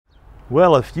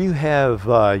Well, if you have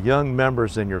young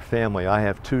members in your family, I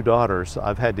have two daughters,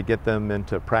 I've had to get them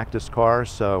into practice cars.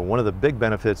 So one of the big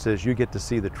benefits is you get to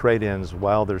see the trade-ins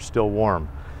while they're still warm.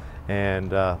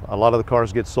 And a lot of the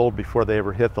cars get sold before they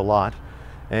ever hit the lot.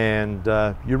 And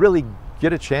you really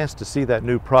get a chance to see that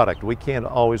new product. We can't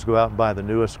always go out and buy the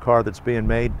newest car that's being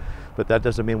made, but that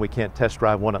doesn't mean we can't test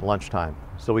drive one at lunchtime,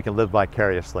 so we can live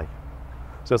vicariously.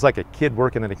 So it's like a kid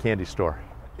working in a candy store.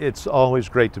 It's always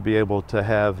great to be able to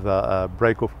have a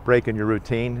break in your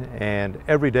routine, and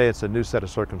every day it's a new set of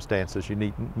circumstances.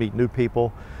 You meet new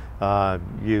people,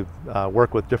 you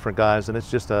work with different guys, and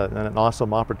it's just an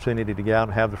awesome opportunity to get out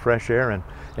and have the fresh air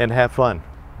and have fun.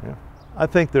 Yeah. I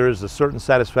think there is a certain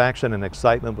satisfaction and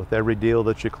excitement with every deal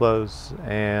that you close,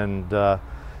 and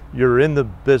you're in the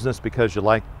business because you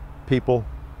like people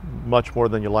much more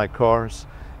than you like cars.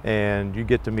 And you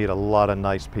get to meet a lot of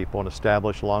nice people and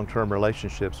establish long-term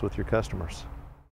relationships with your customers.